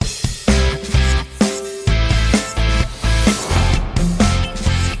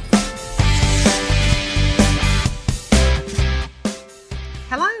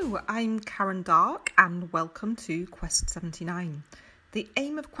Karen Dark and welcome to Quest 79. The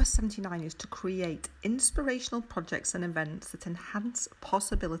aim of Quest 79 is to create inspirational projects and events that enhance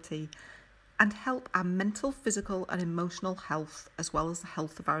possibility and help our mental, physical and emotional health as well as the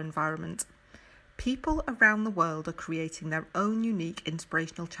health of our environment. People around the world are creating their own unique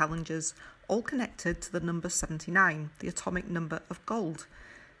inspirational challenges, all connected to the number 79, the atomic number of gold.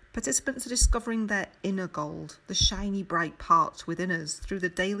 Participants are discovering their inner gold, the shiny bright parts within us, through the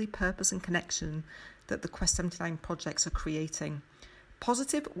daily purpose and connection that the Quest 79 projects are creating.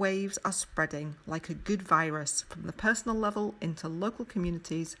 Positive waves are spreading like a good virus from the personal level into local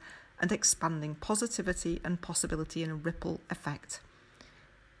communities and expanding positivity and possibility in a ripple effect.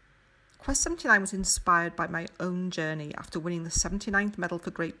 Quest 79 was inspired by my own journey after winning the 79th medal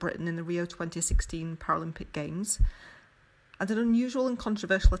for Great Britain in the Rio 2016 Paralympic Games, and an unusual and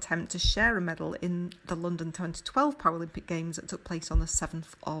controversial attempt to share a medal in the London 2012 Paralympic Games that took place on the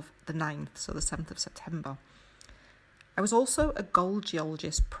 7th of the 9th, so the 7th of September. I was also a gold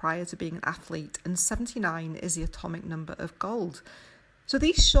geologist prior to being an athlete, and 79 is the atomic number of gold. So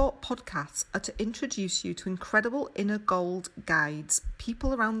these short podcasts are to introduce you to incredible inner gold guides,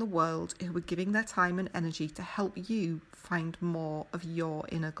 people around the world who are giving their time and energy to help you find more of your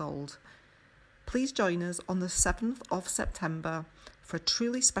inner gold. Please join us on the 7th of September for a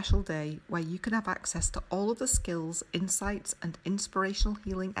truly special day where you can have access to all of the skills, insights and inspirational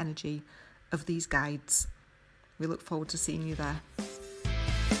healing energy of these guides. We look forward to seeing you there.